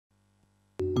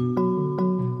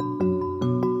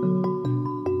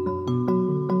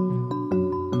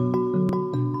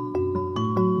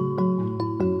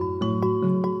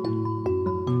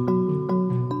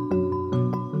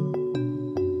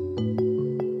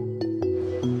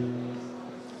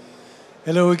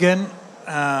Hello again.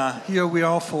 Here we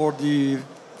are for the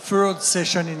third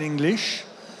session in English.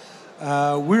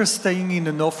 We're staying in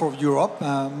the north of Europe,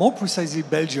 more precisely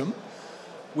Belgium.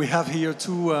 We have here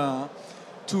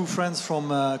two friends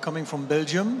coming from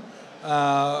Belgium.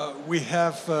 We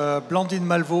have Blandine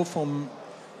MALVAULT from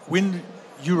Wind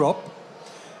Europe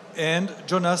and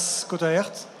Jonas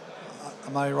CAUTAERTS.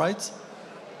 Am I right?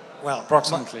 Well,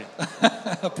 approximately.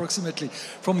 Approximately.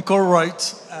 From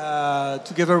COLRUYT,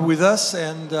 together with us.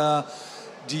 And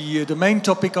the main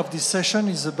topic of this session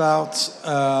is about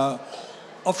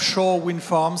offshore wind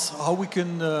farms, how we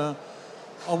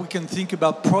can think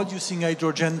about producing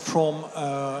hydrogen from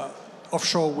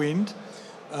offshore wind.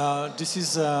 This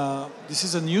is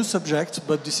a new subject,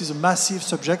 but this is a massive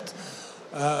subject.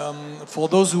 For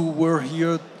those who were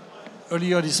here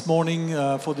earlier this morning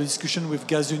for the discussion with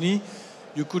Gazuni,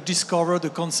 you could discover the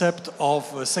concept of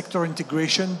sector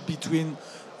integration between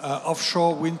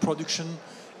offshore wind production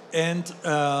and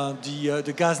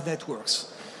the gas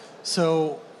networks.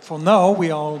 So for now,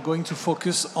 we are going to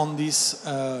focus on this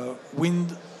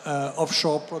wind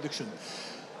offshore production.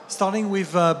 Starting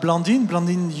with Blandine.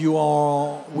 Blandine, you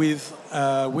are with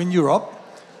Wind Europe.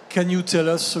 Can you tell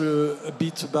us a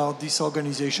bit about this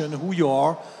organization, who you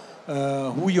are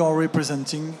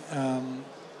representing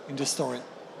in the story?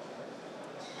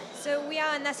 So we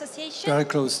are an association. Very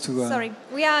close to. Sorry,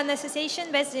 we are an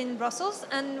association based in Brussels,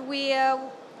 and we are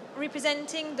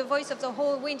representing the voice of the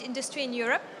whole wind industry in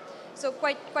Europe. So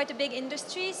quite a big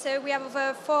industry. So we have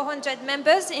over 400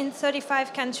 members in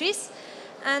 35 countries,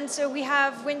 and so we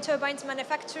have wind turbines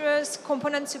manufacturers,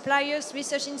 component suppliers,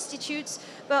 research institutes,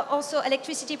 but also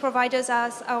electricity providers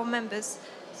as our members.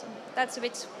 So that's a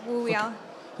bit who we are.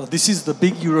 So this is the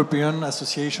big European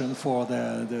association for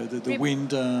the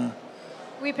wind.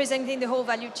 Representing the whole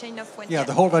value chain of wind. Yeah,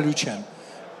 the whole value chain.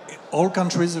 All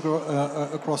countries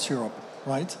across Europe,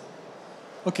 right?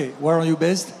 Okay, where are you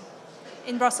based?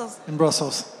 In Brussels. In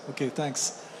Brussels. Okay,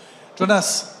 thanks.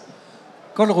 Jonas,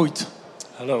 COLRUYT.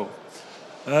 Hello.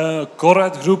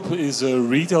 COLRUYT Group is a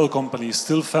retail company,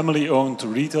 still family-owned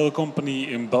retail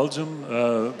company in Belgium.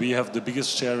 We have the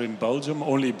biggest share in Belgium,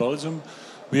 only Belgium.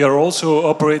 We are also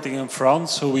operating in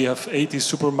France, so we have 80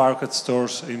 supermarket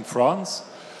stores in France.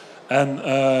 And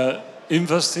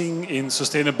investing in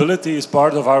sustainability is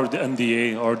part of our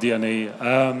NDA or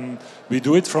DNA. We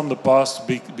do it from the past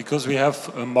because we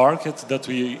have a market that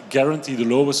we guarantee the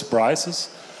lowest prices.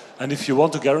 And if you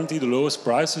want to guarantee the lowest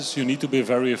prices, you need to be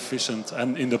very efficient.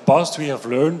 And in the past, we have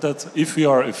learned that if we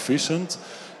are efficient,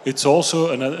 it's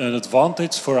also an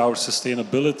advantage for our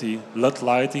sustainability. LED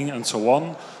lighting and so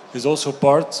on is also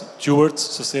part towards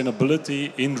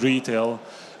sustainability in retail.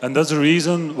 And that's the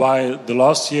reason why the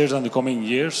last years and the coming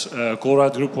years,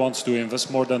 COLRUYT Group wants to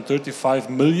invest more than 35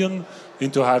 million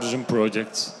into hydrogen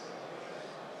projects.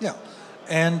 Yeah,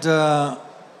 and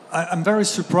I'm very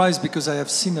surprised because I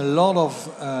have seen a lot of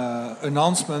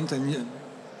announcements and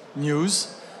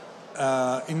news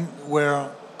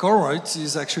where COLRUYT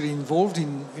is actually involved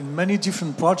in many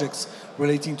different projects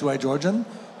relating to hydrogen,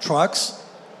 trucks,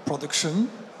 production,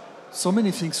 so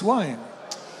many things. Why?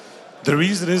 The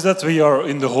reason is that we are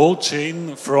in the whole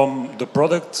chain from the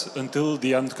product until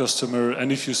the end customer.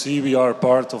 And if you see, we are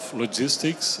part of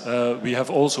logistics. We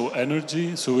have also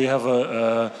energy. So we have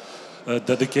a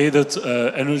dedicated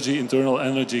internal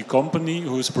energy company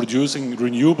who is producing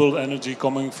renewable energy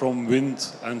coming from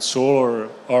wind and solar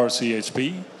or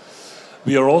CHP.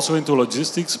 We are also into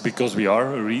logistics because we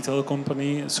are a retail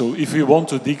company. So if we want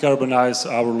to decarbonize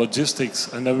our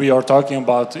logistics, and then we are talking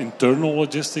about internal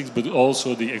logistics, but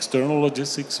also the external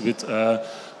logistics with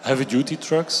heavy-duty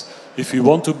trucks. If we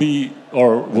want to we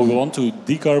want to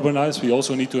decarbonize, we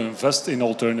also need to invest in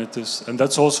alternatives. And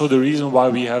that's also the reason why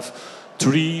we have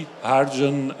 3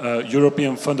 hydrogen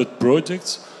European-funded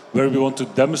projects where we want to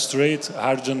demonstrate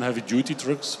hydrogen heavy-duty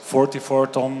trucks,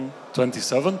 44-ton,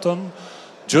 27-ton,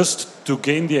 just to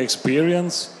gain the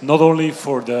experience, not only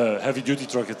for the heavy-duty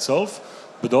truck itself,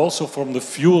 but also from the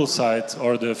fuel side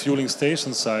or the fueling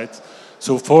station side.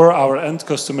 So for our end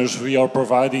customers, we are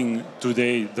providing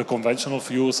today the conventional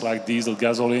fuels like diesel,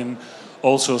 gasoline,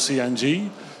 also CNG.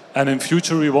 And in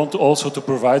future, we want also to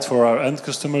provide for our end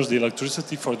customers the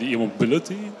electricity for the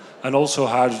e-mobility and also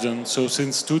hydrogen. So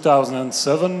since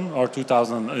 2007 or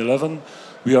 2011,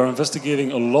 we are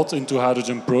investigating a lot into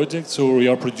hydrogen projects. So we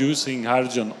are producing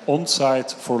hydrogen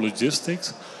on-site for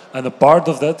logistics. And a part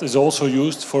of that is also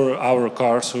used for our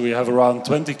cars. So we have around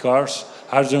 20 cars,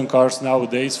 hydrogen cars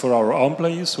nowadays for our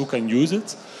employees who can use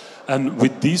it. And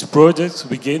with these projects,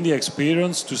 we gain the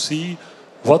experience to see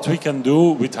what we can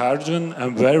do with hydrogen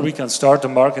and where we can start the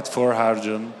market for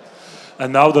hydrogen.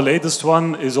 And now the latest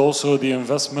one is also the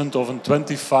investment of a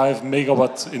 25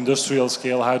 megawatt industrial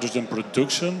scale hydrogen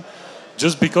production.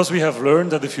 Just because we have learned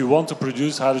that if you want to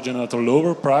produce hydrogen at a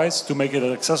lower price to make it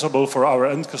accessible for our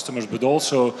end customers, but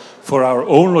also for our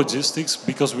own logistics,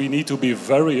 because we need to be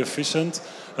very efficient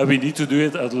and we need to do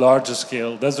it at larger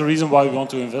scale. That's the reason why we want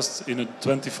to invest in a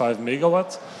 25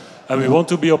 megawatt. And we want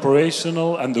to be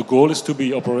operational, and the goal is to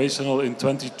be operational in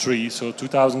 23. So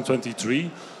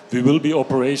 2023, we will be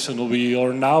operational. We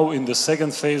are now in the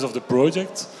second phase of the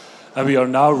project. And we are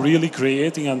now really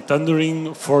creating and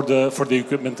tendering for the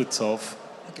equipment itself.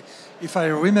 Okay. If I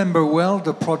remember well,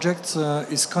 the project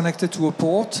is connected to a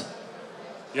port.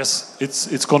 Yes,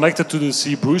 it's connected to the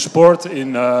Zeebrugge port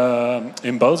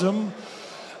in Belgium,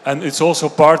 and it's also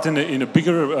part in a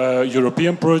bigger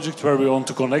European project where we want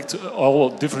to connect all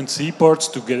different seaports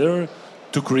together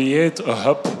to create a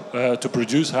hub to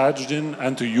produce hydrogen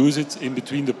and to use it in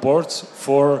between the ports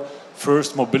for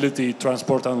first mobility,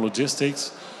 transport, and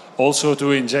logistics. Also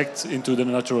to inject into the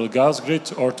natural gas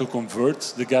grid or to convert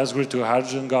the gas grid to a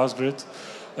hydrogen gas grid.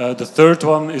 The third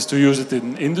one is to use it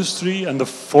in industry, and the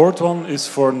fourth one is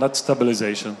for net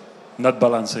stabilization, net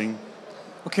balancing.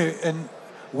 Okay, and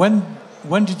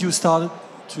when did you start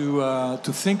to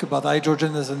think about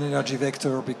hydrogen as an energy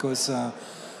vector? Because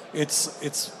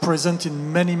it's present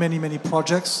in many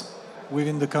projects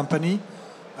within the company.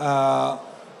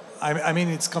 I mean,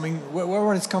 it's coming.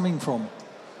 Where it's coming from?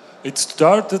 It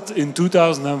started in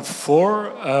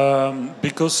 2004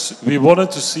 because we wanted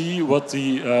to see what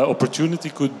the opportunity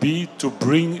could be to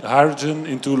bring hydrogen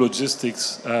into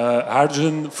logistics.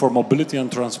 Hydrogen for mobility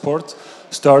and transport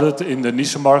started in the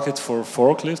niche market for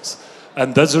forklifts.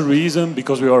 And that's the reason,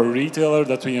 because we are a retailer,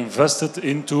 that we invested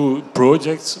into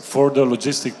projects for the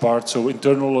logistic part, so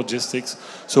internal logistics.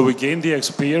 So we gained the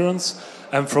experience.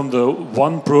 And from the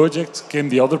one project came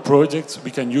the other projects.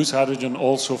 We can use hydrogen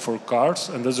also for cars.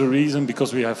 And there's a reason,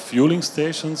 because we have fueling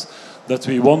stations, that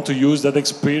we want to use that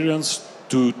experience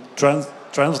to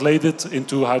translate it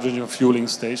into hydrogen fueling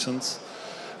stations.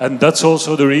 And that's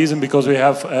also the reason, because we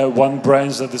have one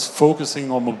branch that is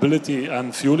focusing on mobility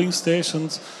and fueling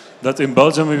stations, that in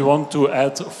Belgium we want to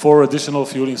add 4 additional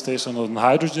fueling stations on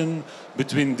hydrogen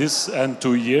between this and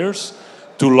 2 years,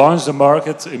 to launch the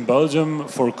market in Belgium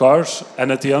for cars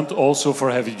and at the end also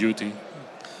for heavy duty.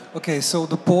 Okay, so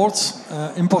the ports,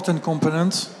 important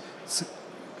component,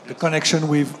 the connection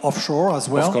with offshore as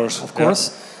well. Of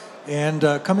course. Yeah. And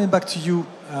coming back to you,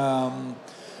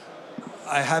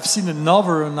 I have seen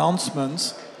another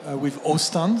announcement with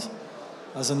Ostend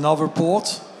as another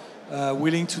port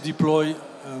willing to deploy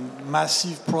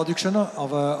massive production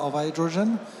of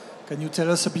hydrogen. Can you tell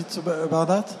us a bit about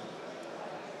that?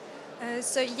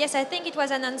 So yes, I think it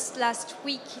was announced last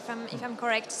week, if I'm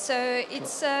correct. So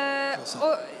it's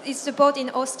the port in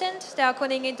Ostend. They are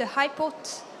calling it the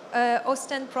Hyport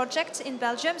Ostend project in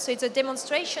Belgium. So it's a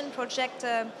demonstration project.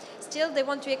 Still, they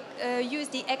want to use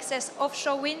the excess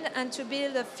offshore wind and to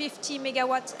build a 50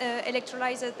 megawatt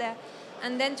electrolyzer there,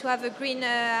 and then to have a green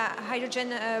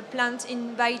hydrogen plant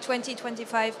by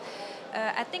 2025.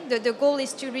 I think the goal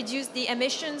is to reduce the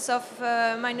emissions of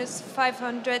minus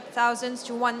 500,000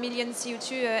 to 1 million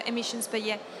CO2 emissions per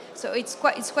year. So it's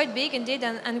quite big indeed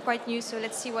and quite new. So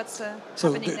let's see what's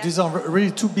happening there. These are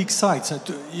really 2 big sites.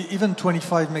 Even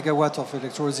 25 megawatt of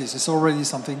electrolysis is already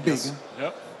something big. Yes.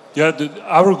 Yeah.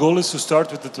 Our goal is to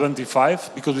start with the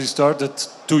 25 because we started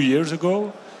 2 years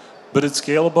ago, but it's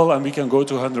scalable and we can go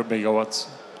to 100 megawatts.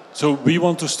 So we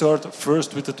want to start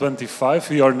first with the 25.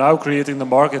 We are now creating the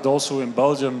market also in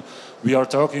Belgium. We are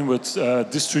talking with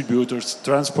distributors,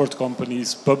 transport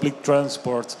companies, public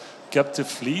transport, captive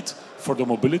fleet for the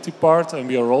mobility part. And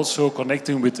we are also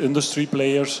connecting with industry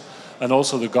players and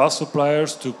also the gas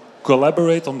suppliers to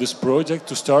collaborate on this project,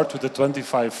 to start with the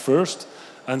 25 first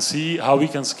and see how we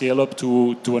can scale up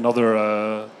to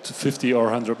another 50 or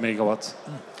 100 megawatts.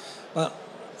 Well,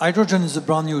 hydrogen is a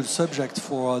brand new subject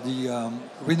for the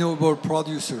renewable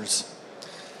producers.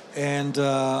 And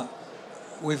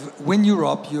with Wind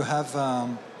Europe, you have,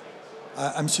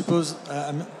 I suppose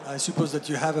that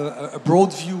you have a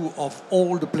broad view of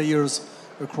all the players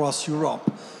across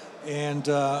Europe. And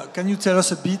can you tell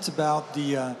us a bit about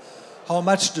how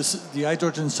much the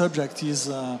hydrogen subject is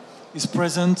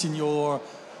present in your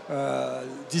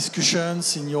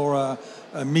discussions, in your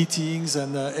meetings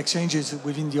and exchanges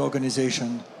within the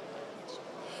organization?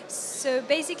 So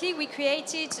basically, we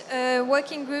created a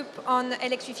working group on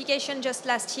electrification just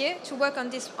last year to work on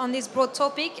this broad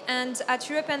topic. And at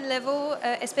European level,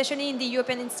 especially in the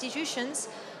European institutions,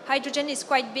 hydrogen is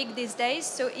quite big these days.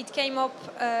 So it came up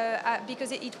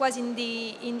because it was in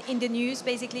the news.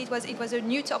 Basically, it was a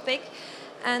new topic.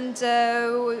 And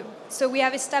so we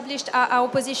have established our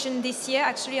position this year,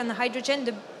 actually, on hydrogen,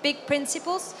 the big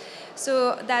principles.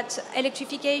 So that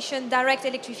electrification, direct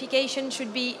electrification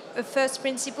should be a first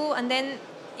principle, and then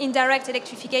indirect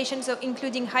electrification, so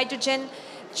including hydrogen,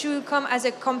 should come as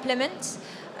a complement,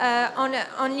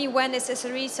 only when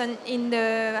necessary, so in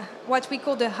the what we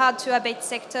call the hard-to-abate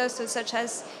sector, so such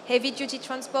as heavy-duty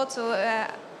transport, so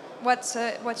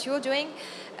what you're doing,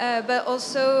 but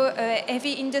also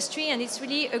heavy industry, and it's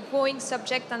really a growing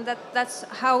subject, and that's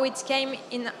how it came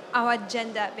in our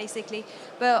agenda, basically.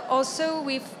 But also,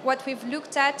 what we've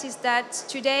looked at is that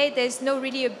today there's no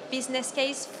really a business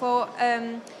case for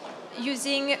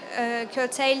using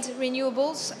curtailed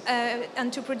renewables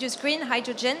and to produce green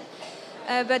hydrogen.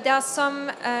 But there are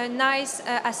some nice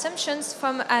assumptions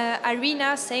from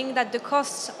IRENA saying that the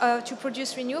cost to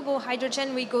produce renewable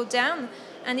hydrogen will go down,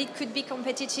 and it could be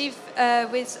competitive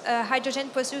with hydrogen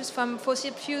produced from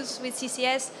fossil fuels with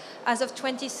CCS as of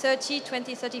 2030,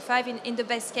 2035 in the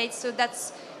best case. So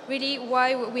that's really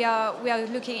why we are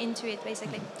looking into it,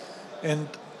 basically. And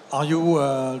are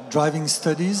you driving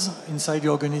studies inside the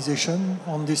organization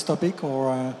on this topic,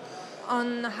 or?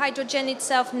 On hydrogen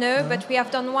itself, no, but we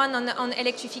have done one on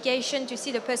electrification to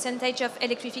see the percentage of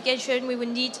electrification we would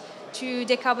need to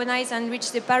decarbonize and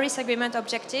reach the Paris Agreement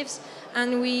objectives.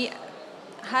 And we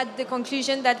had the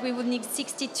conclusion that we would need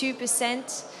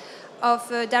 62% of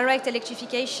direct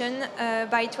electrification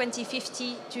by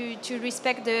 2050 to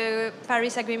respect the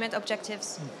Paris Agreement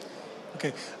objectives.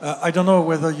 Okay, I don't know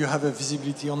whether you have a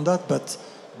visibility on that, but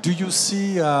do you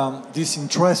see this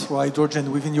interest for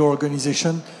hydrogen within your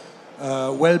organization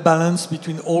well balanced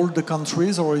between all the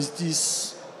countries, or is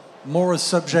this more a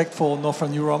subject for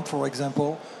Northern Europe, for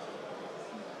example?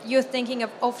 You're thinking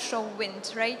of offshore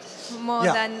wind, right? More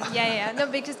than, No,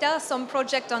 because there are some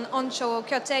projects on onshore,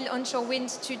 curtailed onshore wind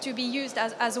to be used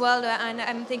as well. And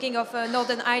I'm thinking of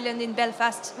Northern Ireland in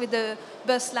Belfast with the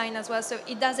bus line as well. So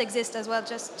it does exist as well,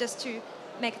 just to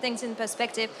make things in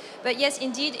perspective. But yes,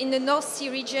 indeed, in the North Sea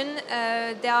region,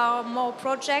 there are more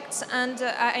projects. And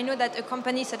I know that a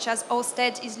company such as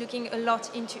Ørsted is looking a lot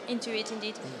into it,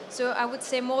 indeed. So I would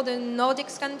say more the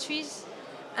Nordics countries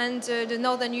and the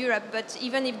Northern Europe, but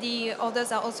even if the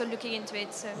others are also looking into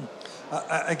it. So.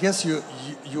 I guess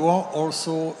you are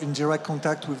also in direct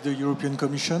contact with the European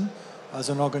Commission as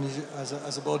an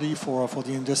as a body for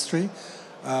the industry.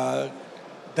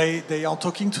 They are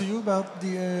talking to you about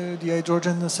the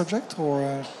hydrogen subject,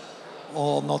 or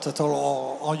not at all?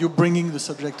 Or are you bringing the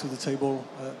subject to the table,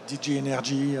 DG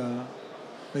Energy?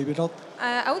 Maybe not.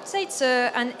 I would say it's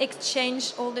an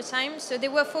exchange all the time. So they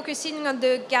were focusing on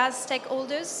the gas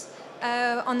stakeholders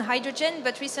on hydrogen,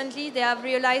 but recently they have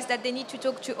realized that they need to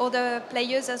talk to other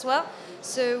players as well.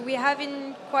 So we're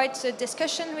having quite a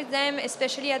discussion with them,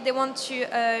 especially as they want to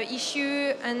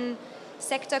issue a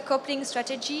sector coupling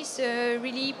strategy, so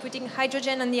really putting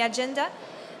hydrogen on the agenda.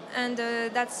 And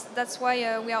that's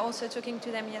why we are also talking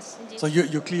to them, yes, indeed. So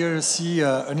you clearly see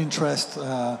an interest.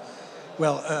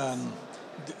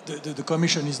 The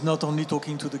Commission is not only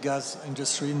talking to the gas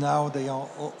industry now, they are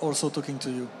also talking to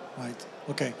you, right?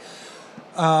 Okay.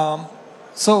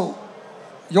 So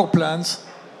your plans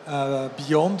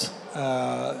beyond,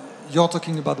 you're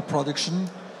talking about the production,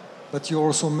 but you're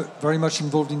also very much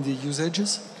involved in the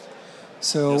usages.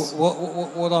 So yes.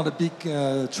 What are the big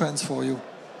trends for you?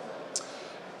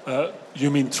 You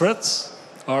mean threats?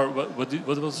 Or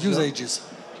what was usages?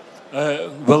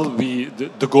 Well,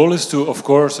 the goal is to, of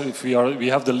course, if we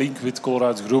have the link with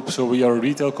COLRUYT Group, so we are a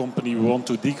retail company. We want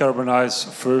to decarbonize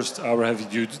first our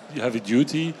heavy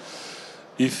duty.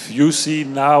 If you see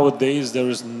nowadays, there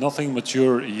is nothing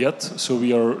mature yet, so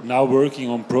we are now working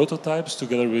on prototypes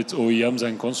together with OEMs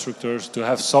and constructors to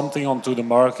have something onto the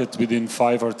market within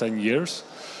 5 or 10 years.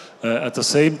 At the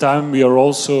same time, we are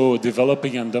also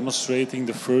developing and demonstrating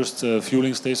the first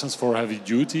fueling stations for heavy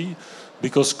duty.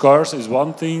 Because cars is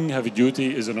one thing, heavy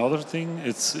duty is another thing.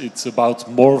 It's about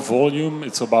more volume,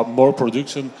 it's about more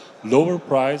production, lower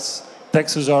price,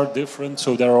 taxes are different,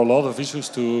 so there are a lot of issues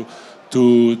to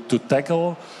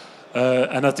tackle.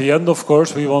 And at the end, of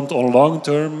course, we want on long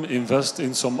term invest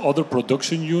in some other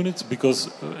production units, because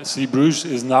Bruges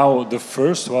is now the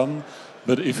first one,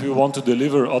 but if we want to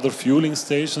deliver other fueling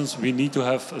stations, we need to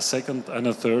have a second and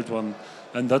a third one.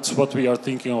 And that's what we are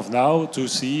thinking of now, to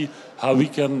see how we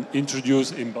can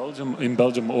introduce in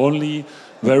Belgium only,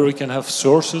 where we can have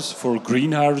sources for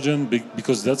green hydrogen,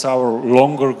 because that's our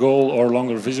longer goal or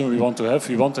longer vision we want to have.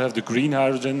 We want to have the green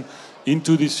hydrogen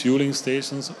into these fueling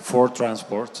stations for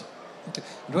transport. Okay.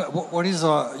 What is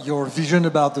your vision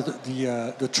about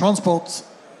the transport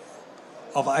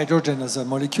of hydrogen as a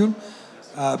molecule?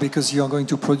 because you're going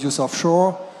to produce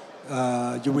offshore.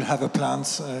 You will have a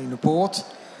plant in a port.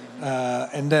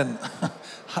 And then,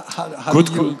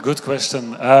 good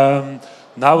question.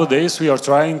 Nowadays, we are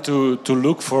trying to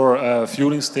look for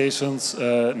fueling stations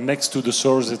next to the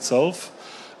source itself.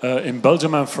 In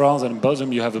Belgium and France, and in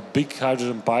Belgium you have a big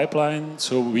hydrogen pipeline,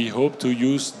 so we hope to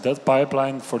use that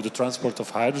pipeline for the transport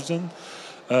of hydrogen.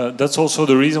 That's also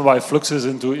the reason why Flux is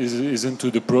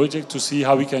into the project, to see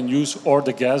how we can use or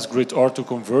the gas grid or to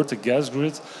convert the gas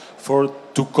grid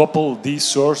to couple these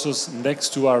sources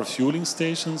next to our fueling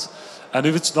stations. And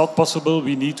if it's not possible,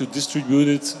 we need to distribute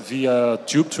it via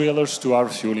tube trailers to our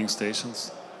fueling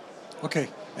stations. Okay.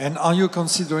 And are you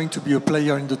considering to be a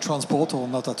player in the transport or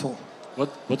not at all?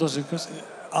 What was your question?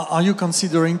 Are you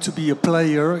considering to be a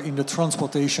player in the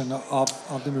transportation of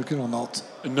the molecule or not?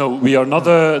 No, we are not.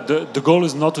 The goal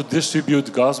is not to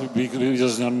distribute gas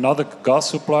because we are not a gas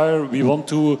supplier. We want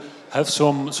to have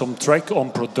some track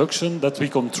on production, that we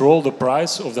control the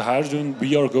price of the hydrogen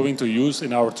we are going to use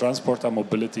in our transport and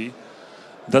mobility.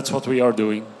 That's what we are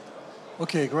doing.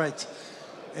 Okay, great.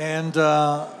 And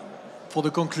for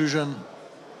the conclusion,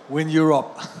 Win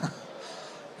Europe.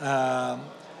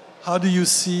 How do you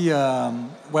see,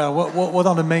 what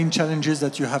are the main challenges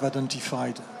that you have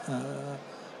identified?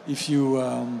 If you,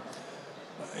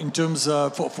 in terms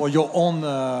for your own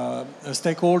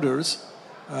stakeholders,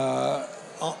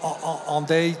 are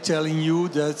they telling you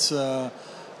that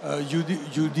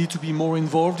you need to be more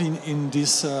involved in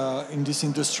this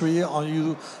industry?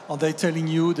 Are they telling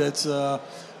you that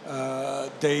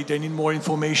they need more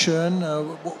information?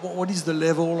 What is the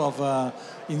level of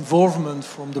involvement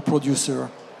from the producer?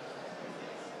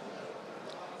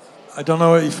 I don't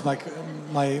know if my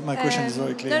question is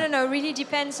very clear. No. Really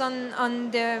depends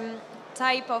on the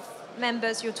type of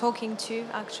members you're talking to,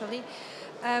 actually.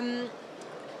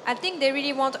 I think they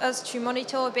really want us to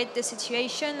monitor a bit the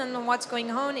situation and what's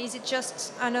going on. Is it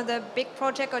just another big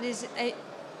project, or is it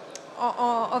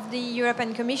of the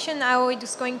European Commission, how it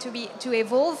is going to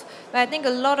evolve? But I think a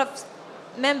lot of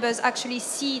members actually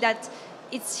see that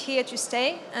it's here to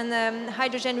stay, and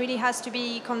hydrogen really has to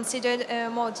be considered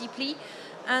more deeply.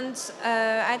 And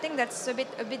I think that's a bit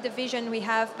the vision we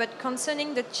have. But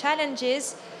concerning the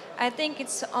challenges, I think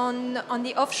it's on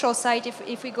the offshore side.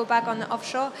 If we go back on the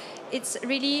offshore, it's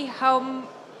really how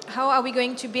are we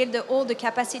going to build all the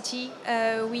capacity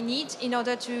we need in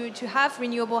order to have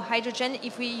renewable hydrogen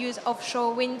if we use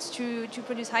offshore wind to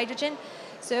produce hydrogen.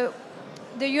 So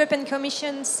the European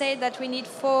Commission said that we need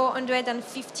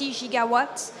 450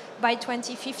 gigawatts by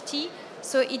 2050.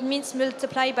 So it means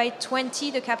multiply by 20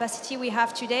 the capacity we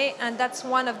have today, and that's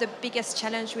one of the biggest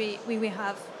challenges we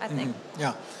have, I think.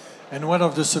 Yeah, and one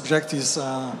of the subjects is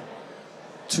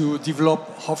to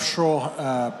develop offshore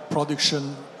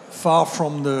production far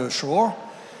from the shore,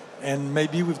 and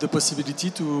maybe with the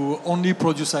possibility to only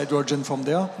produce hydrogen from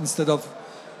there instead of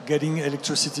getting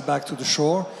electricity back to the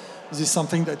shore. Is this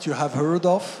something that you have heard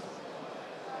of?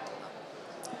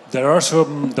 There are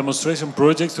some demonstration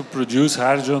projects to produce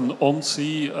hydrogen on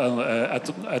sea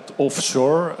at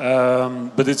offshore,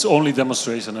 but it's only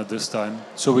demonstration at this time.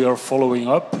 So we are following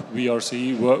up, we are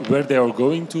seeing where they are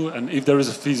going to, and if there is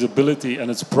a feasibility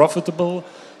and it's profitable,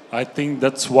 I think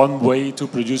that's one way to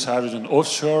produce hydrogen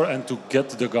offshore and to get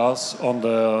the gas on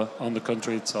the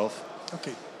country itself.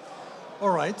 Okay. All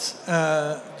right.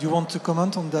 Do you want to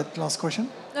comment on that last question?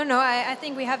 No, I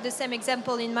think we have the same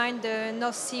example in mind, the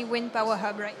North Sea Wind Power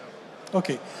Hub, right?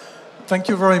 Okay. Thank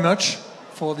you very much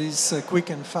for this quick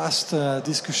and fast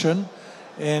discussion.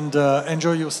 And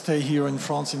enjoy your stay here in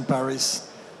France, in Paris,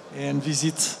 and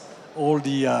visit all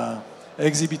the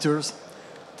exhibitors.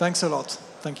 Thanks a lot.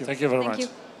 Thank you. Thank you very much. Thank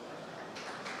you.